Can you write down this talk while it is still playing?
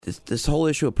this whole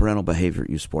issue of parental behavior at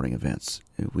youth sporting events.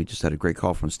 We just had a great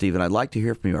call from Stephen. I'd like to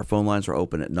hear from you. Our phone lines are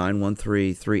open at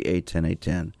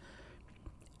 913-3810810.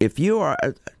 If you are,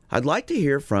 I'd like to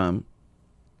hear from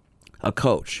a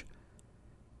coach.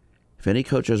 If any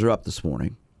coaches are up this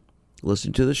morning,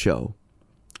 listening to the show,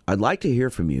 I'd like to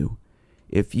hear from you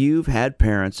if you've had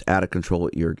parents out of control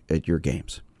at your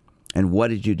games. And what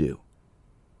did you do?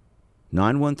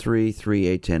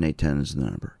 913-3810810 is the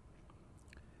number.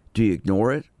 Do you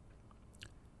ignore it?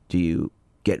 Do you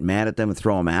get mad at them and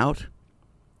throw them out?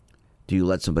 Do you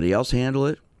let somebody else handle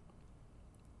it?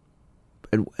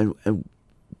 And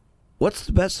what's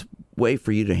the best way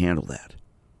for you to handle that?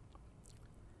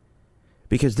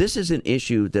 Because this is an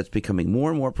issue that's becoming more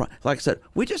and more. Like I said,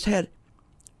 we just had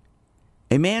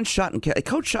a coach shot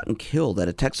and killed at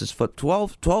a Texas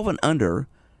 12 and under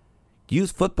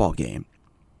youth football game.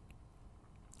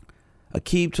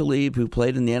 Aqib Talib, who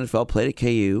played in the NFL, played at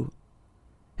KU.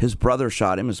 His brother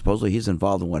shot him, and supposedly he's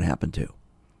involved in what happened too.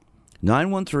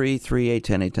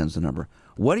 913-3810810 is the number.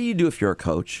 What do you do if you're a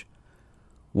coach?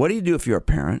 What do you do if you're a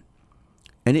parent?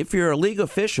 And if you're a league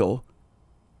official,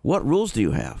 what rules do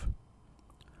you have?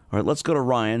 All right, let's go to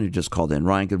Ryan, who just called in.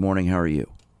 Ryan, good morning. How are you?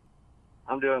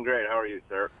 I'm doing great. How are you,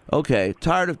 sir? Okay,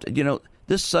 tired of,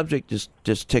 this subject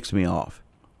just ticks me off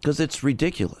because it's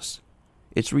ridiculous.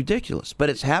 It's ridiculous, but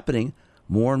it's happening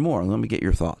more and more. Let me get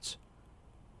your thoughts.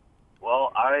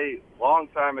 Well, long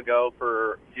time ago,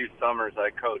 for a few summers, I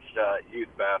coached youth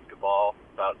basketball,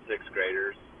 about sixth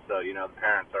graders. So, the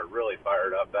parents are really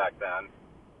fired up back then.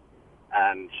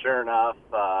 And sure enough,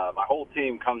 my whole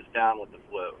team comes down with the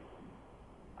flu.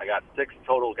 I got 6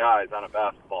 total guys on a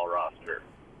basketball roster.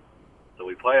 So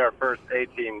we play our first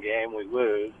A-team game, we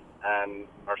lose, and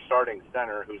our starting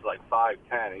center, who's like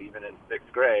 5'10", even in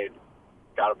 6th grade,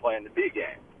 got to play in the B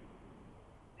game.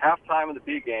 Halftime of the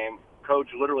B game,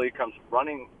 coach literally comes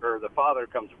running, or the father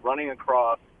comes running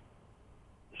across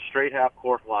the straight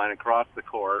half-court line, across the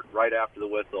court, right after the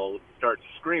whistle, starts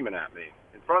screaming at me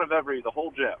in front of the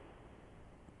whole gym.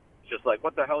 It's just like,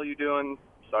 what the hell are you doing?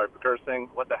 Sorry for cursing.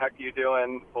 What the heck are you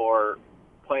doing for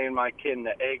playing my kid in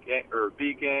the A game or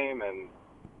B game? And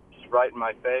just right in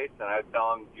my face. And I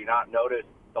tell him, do you not notice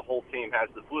the whole team has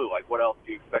the flu? Like, what else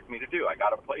do you expect me to do? I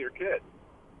got to play your kid.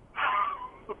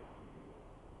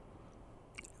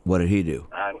 What did he do?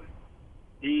 And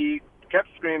he kept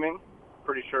screaming.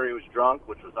 Pretty sure he was drunk,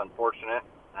 which was unfortunate.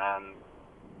 And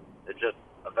it just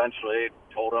eventually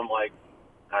told him, like,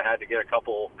 I had to get a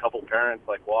couple parents,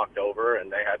 like, walked over,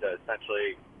 and they had to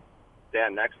essentially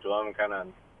stand next to him and kind of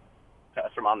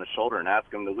pass him on the shoulder and ask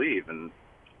him to leave. And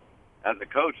as a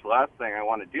coach, the last thing I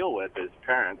want to deal with is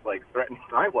parents, like, threatening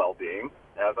my well-being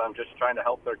as I'm just trying to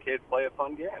help their kid play a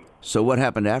fun game. So what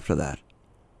happened after that?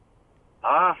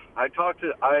 I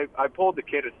pulled the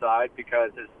kid aside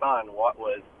because his son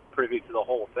was privy to the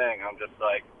whole thing. I'm just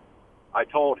like, I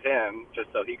told him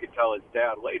just so he could tell his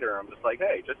dad later. I'm just like,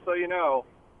 hey, just so you know,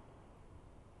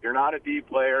 you're not a D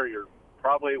player. You're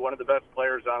probably one of the best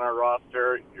players on our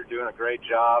roster. You're doing a great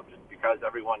job. Just because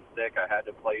everyone's sick, I had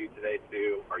to play you today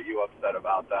too. Are you upset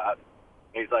about that?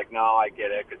 And he's like, no, I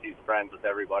get it, because he's friends with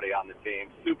everybody on the team.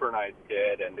 Super nice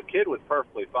kid, and the kid was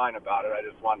perfectly fine about it. I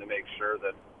just wanted to make sure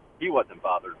that he wasn't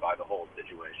bothered by the whole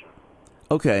situation.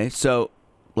 Okay, so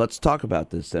let's talk about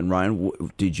this then, Ryan.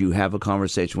 Did you have a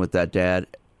conversation with that dad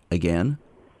again?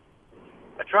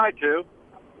 I tried to.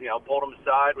 Pulled him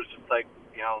aside, was just like,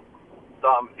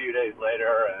 saw him a few days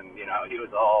later, and, he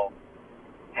was all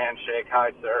handshake,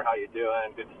 hi, sir, how you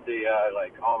doing? Good to see you.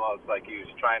 Like, almost like he was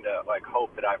trying to, like,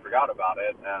 hope that I forgot about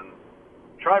it, and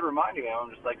tried reminding him.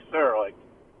 I'm just like, sir, like,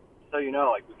 so you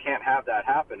know, like, we can't have that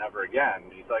happen ever again.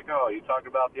 And he's like, oh, you talked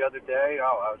about the other day?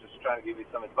 Oh, I was just trying to give you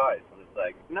some advice. And it's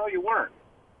like, no, you weren't.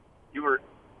 You were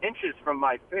inches from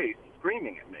my face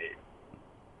screaming at me.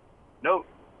 No.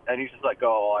 And he's just like,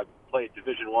 oh, I played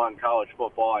Division I college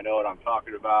football. I know what I'm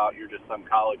talking about. You're just some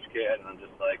college kid. And I'm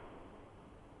just like,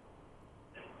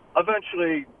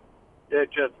 eventually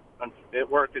it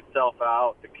worked itself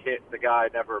out. The guy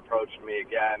never approached me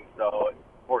again. So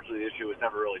unfortunately, the issue was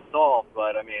never really solved.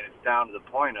 But I mean, it's down to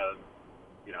the point of,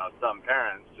 some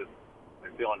parents just,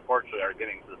 I feel unfortunately, are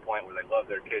getting to the point where they love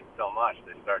their kids so much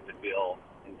they start to feel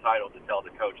entitled to tell the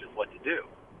coaches what to do.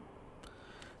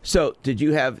 So, did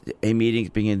you have a meeting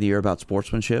at the beginning of the year about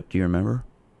sportsmanship? Do you remember?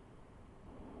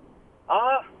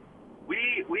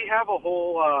 We have a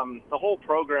whole the whole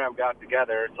program got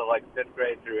together. So like 5th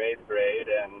grade through 8th grade,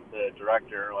 and the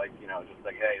director, like, just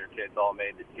like, hey, your kids all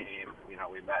made the team.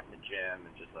 We met in the gym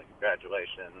and just like,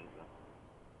 congratulations,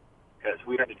 because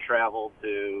we had to travel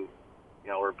to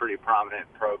we're a pretty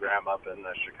prominent program up in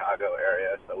the Chicago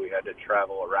area, so we had to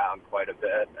travel around quite a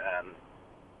bit, and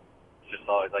it's just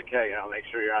always like, hey, make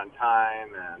sure you're on time,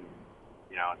 and,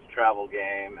 it's a travel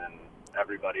game, and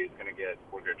we're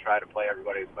going to try to play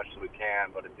everybody as much as we can,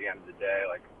 but at the end of the day,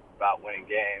 like, it's about winning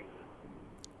games.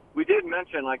 We did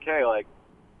mention, like, hey, like,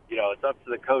 it's up to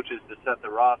the coaches to set the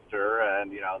roster,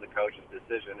 and, the coach's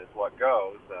decision is what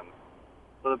goes, and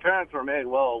so the parents were made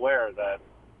well aware that,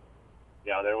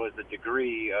 there was a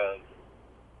degree of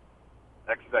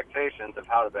expectations of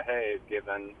how to behave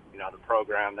given, the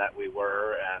program that we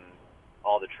were and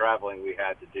all the traveling we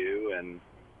had to do and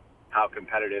how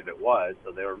competitive it was.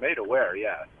 So they were made aware,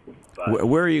 yes. But,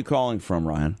 where are you calling from,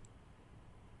 Ryan?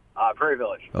 Prairie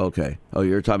Village. Okay. Oh,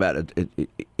 you're talking about it.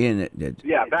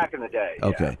 Yeah, back in the day.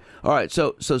 Okay. Yeah. All right.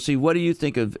 So see, what do you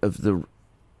think of the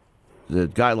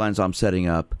guidelines I'm setting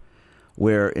up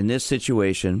where in this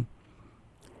situation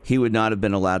he would not have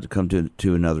been allowed to come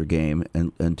to another game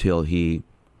until he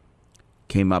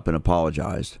came up and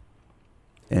apologized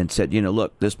and said,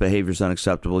 look, this behavior is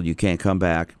unacceptable. You can't come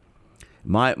back.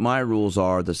 My rules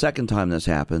are the second time this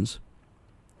happens,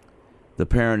 the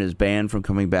parent is banned from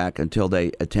coming back until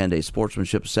they attend a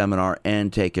sportsmanship seminar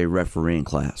and take a refereeing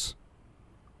class.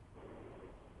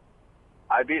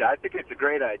 I think it's a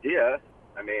great idea.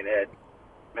 I mean, it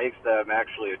makes them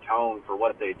actually atone for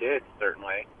what they did,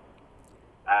 certainly.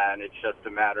 And it's just a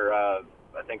matter of,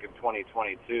 I think in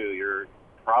 2022, you're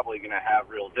probably going to have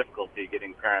real difficulty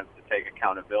getting parents to take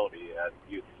accountability at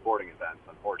youth sporting events,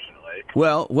 unfortunately.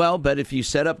 Well, but if you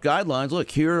set up guidelines,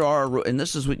 look, here are, and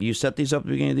this is what you set these up at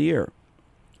the beginning of the year.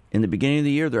 In the beginning of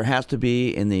the year, there has to be,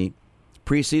 in the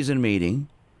preseason meeting,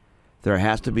 there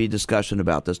has to be discussion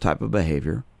about this type of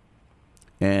behavior.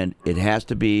 And it has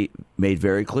to be made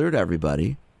very clear to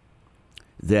everybody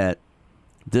that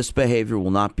this behavior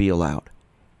will not be allowed.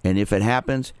 And if it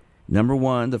happens, number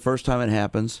one, the first time it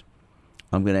happens,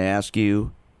 I'm going to ask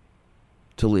you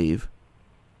to leave.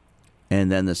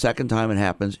 And then the second time it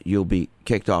happens, you'll be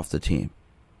kicked off the team.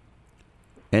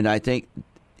 And I think,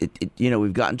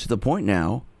 we've gotten to the point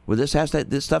now where this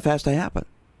stuff has to happen.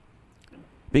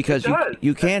 Because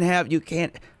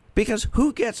because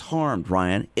who gets harmed,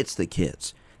 Ryan? It's the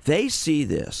kids. They see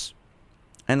this.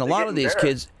 And a lot of these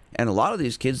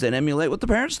kids then emulate what the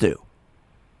parents do.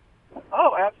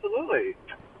 Oh, absolutely.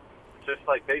 Just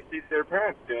like they see their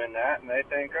parents doing that, and they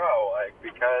think,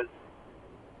 because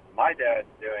my dad's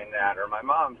doing that, or my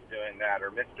mom's doing that,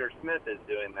 or Mr. Smith is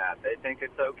doing that, they think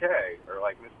it's okay, or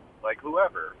like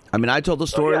whoever. I mean, I told the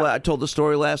story. I told the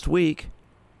story last week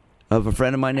of a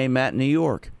friend of mine named Matt in New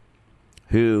York,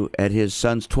 who at his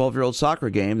son's 12-year-old soccer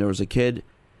game, there was a kid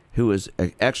who was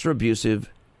extra abusive,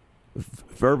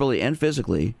 verbally and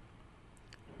physically.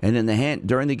 And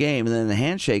during the game, and then in the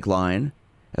handshake line,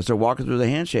 as they're walking through the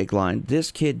handshake line,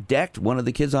 this kid decked one of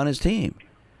the kids on his team.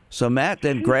 So Matt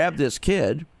then grabbed this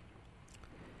kid,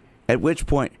 at which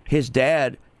point his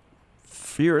dad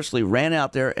furiously ran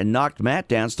out there and knocked Matt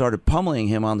down, started pummeling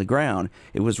him on the ground.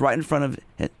 It was right in front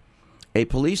of a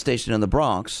police station in the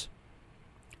Bronx.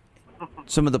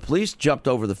 Some of the police jumped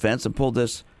over the fence and pulled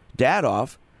this dad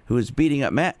off, who was beating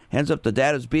up Matt. Ends up the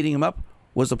dad who's beating him up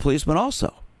was a policeman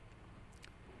also.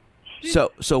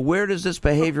 So where does this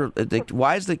behavior?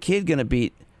 Why is the kid going to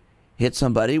hit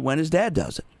somebody when his dad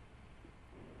does it?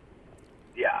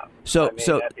 Yeah. So at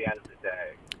the end of the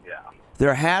day, yeah.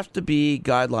 There have to be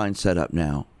guidelines set up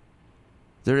now.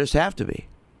 There just have to be.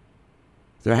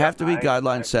 There have to be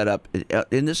guidelines set up,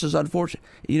 and this is unfortunate.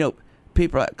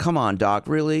 People are like, come on, Doc,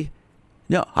 really?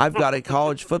 No, I've got a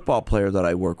college football player that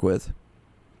I work with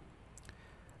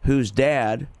whose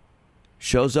dad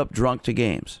shows up drunk to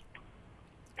games.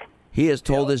 He has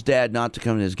told his dad not to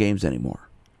come to his games anymore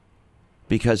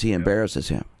because he embarrasses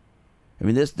him. I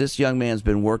mean, this young man's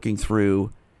been working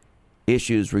through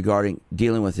issues regarding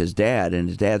dealing with his dad and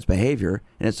his dad's behavior,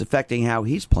 and it's affecting how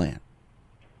he's playing.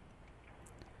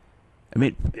 I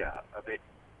mean,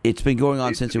 it's been going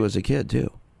on since he was a kid,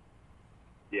 too.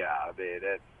 Yeah, I mean,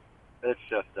 it's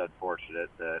just unfortunate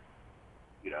that,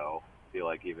 feel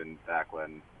like even back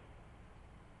when,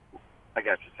 I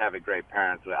guess just having great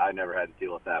parents, I never had to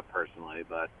deal with that personally,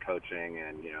 but coaching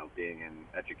and, being in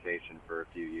education for a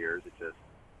few years,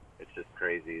 it's just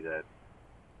crazy that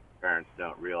parents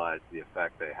don't realize the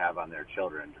effect they have on their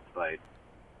children despite,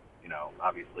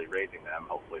 obviously raising them,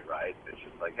 hopefully right. It's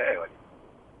just like, hey,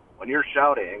 when you're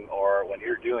shouting or when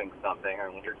you're doing something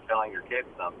or when you're telling your kids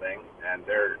something and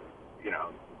they're,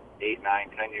 8, 9,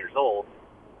 10 years old,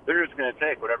 they're just going to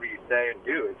take whatever you say and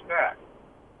do as fact.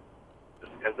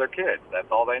 Just because they're kids,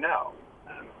 that's all they know.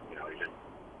 And, you just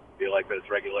feel like those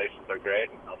regulations are great,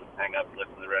 and I'll just hang up and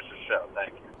listen to the rest of the show.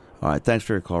 Thank you. All right, thanks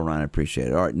for your call, Ryan. I appreciate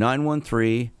it. All right,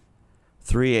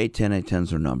 913-3810810 is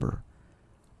their number.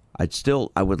 I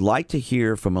would like to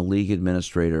hear from a league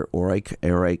administrator or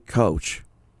a coach.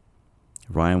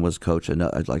 Ryan was coach, and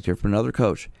I'd like to hear from another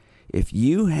coach. If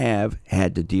you have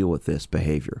had to deal with this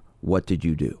behavior, what did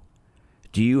you do?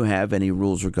 Do you have any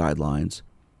rules or guidelines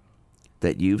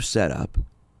that you've set up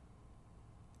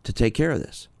to take care of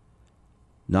this?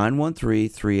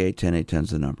 913-3810810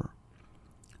 is the number.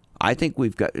 I think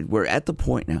we're at the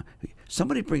point now.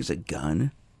 Somebody brings a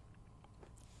gun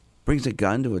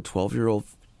to a 12-year-old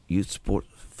youth sport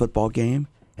football game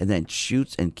and then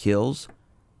shoots and kills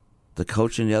the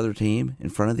coach and the other team in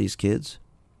front of these kids.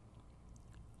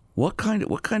 What kind of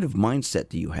mindset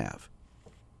do you have?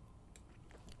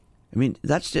 I mean,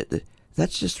 that's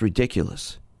just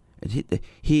ridiculous. And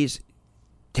he's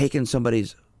taken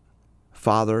somebody's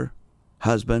father,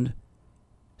 husband,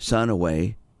 son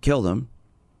away, killed them,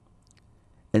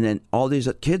 and then all these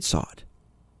kids saw it.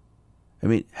 I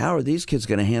mean, how are these kids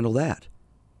going to handle that?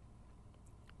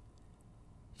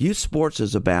 Youth sports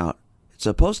is it's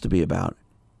supposed to be about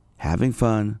having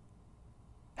fun.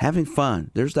 Having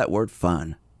fun. There's that word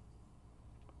fun.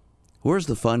 Where's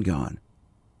the fun gone?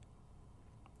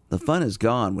 The fun is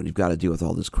gone when you've got to deal with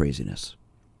all this craziness.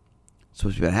 It's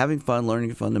supposed to be about having fun,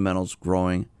 learning fundamentals,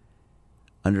 growing,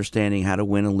 understanding how to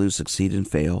win and lose, succeed and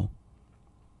fail.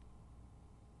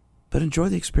 But enjoy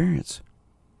the experience.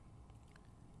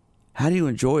 How do you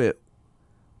enjoy it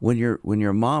when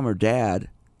your mom or dad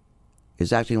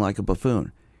is acting like a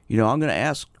buffoon? You know, I'm going to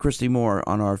ask Christy Moore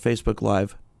on our Facebook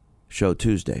Live show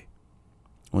Tuesday.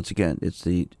 Once again, it's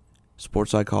the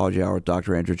Sports Psychology Hour with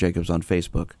Dr. Andrew Jacobs on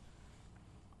Facebook.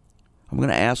 I'm going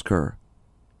to ask her,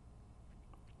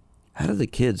 how do the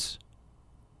kids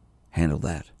handle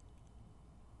that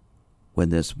when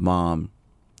this mom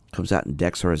comes out and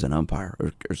decks her as an umpire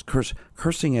or is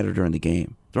cursing at her during the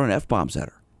game, throwing F-bombs at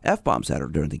her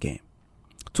during the game?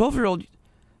 12-year-old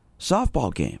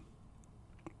softball game.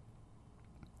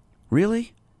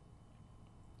 Really?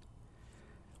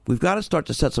 We've got to start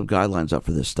to set some guidelines up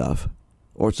for this stuff,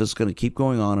 or it's just going to keep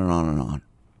going on and on and on.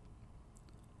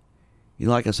 You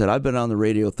know, like I said, I've been on the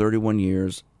radio 31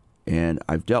 years, and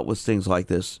I've dealt with things like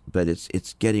this, but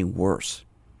it's getting worse.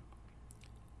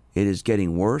 It is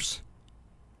getting worse.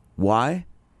 Why?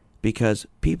 Because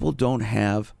people don't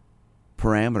have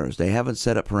parameters. They haven't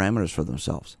set up parameters for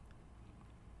themselves.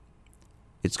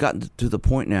 It's gotten to the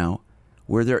point now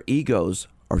where their egos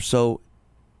are so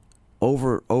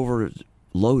overloaded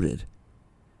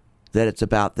that it's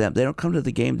about them. They don't come to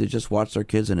the game to just watch their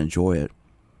kids and enjoy it.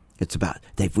 It's about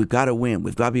we've got to win.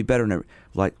 We've got to be better than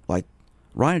like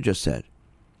Ryan just said.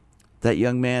 That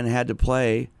young man had to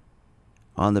play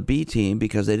on the B team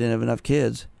because they didn't have enough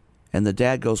kids, and the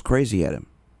dad goes crazy at him.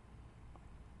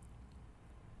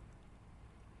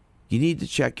 You need to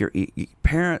check your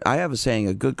parent. I have a saying: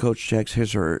 a good coach checks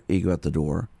his or her ego at the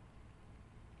door.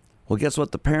 Well, guess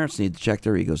what? The parents need to check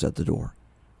their egos at the door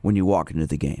when you walk into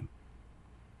the game.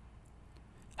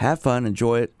 Have fun,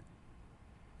 enjoy it,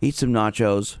 eat some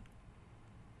nachos,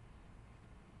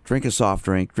 drink a soft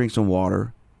drink, drink some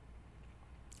water.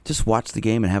 Just watch the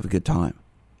game and have a good time.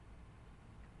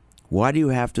 Why do you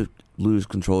have to lose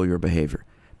control of your behavior?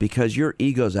 Because your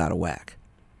ego's out of whack.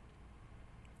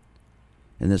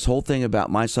 And this whole thing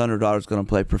about my son or daughter's going to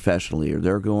play professionally, or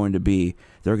they're going to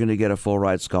get a full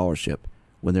ride scholarship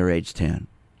when they're age 10.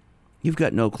 You've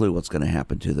got no clue what's going to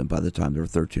happen to them by the time they're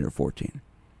 13 or 14.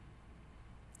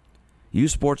 Youth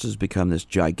sports has become this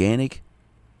gigantic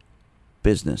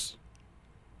business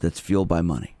that's fueled by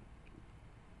money.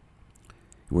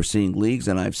 We're seeing leagues,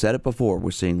 and I've said it before,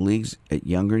 we're seeing leagues at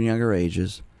younger and younger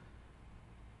ages.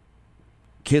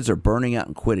 Kids are burning out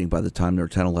and quitting by the time they're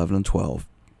 10, 11, and 12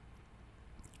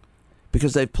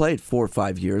 because they've played 4 or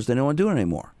 5 years. They don't want to do it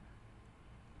anymore.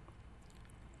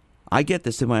 I get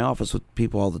this in my office with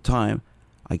people all the time.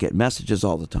 I get messages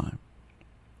all the time.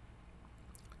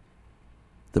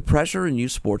 The pressure in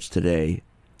youth sports today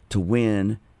to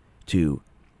win, to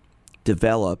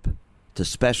develop, to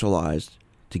specialize,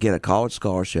 to get a college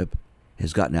scholarship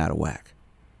has gotten out of whack.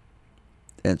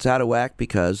 And it's out of whack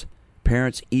because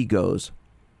parents' egos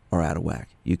are out of whack.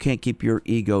 You can't keep your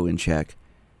ego in check,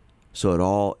 so it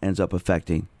all ends up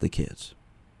affecting the kids.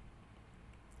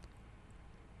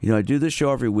 You know, I do this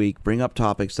show every week, bring up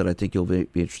topics that I think you'll be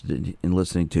interested in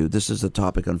listening to. This is a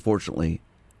topic, unfortunately,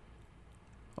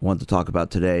 I wanted to talk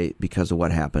about today because of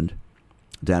what happened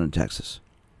down in Texas.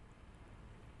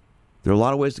 There are a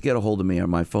lot of ways to get a hold of me.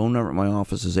 My phone number at my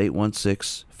office is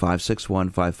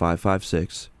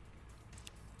 816-561-5556.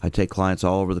 I take clients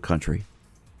all over the country.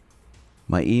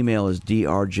 My email is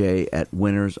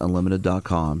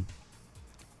drj@winnersunlimited.com.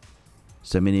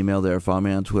 Send me an email there. Follow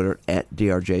me on Twitter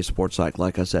 @drjsportspsych.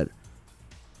 Like I said,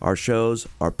 our shows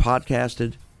are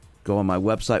podcasted. Go on my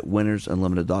website,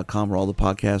 winnersunlimited.com, or all the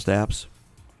podcast apps.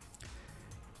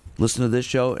 Listen to this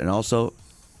show and also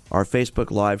our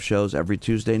Facebook Live shows every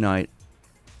Tuesday night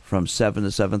from 7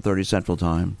 to 7:30 Central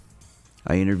Time.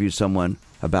 I interview someone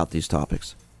about these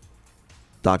topics.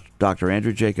 Dr.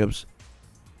 Andrew Jacobs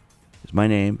is my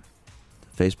name.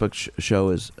 The Facebook show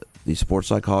is the Sports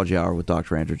Psychology Hour with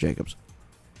Dr. Andrew Jacobs.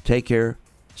 Take care,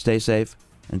 stay safe,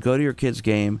 and go to your kids'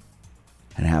 game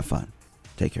and have fun.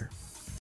 Take care.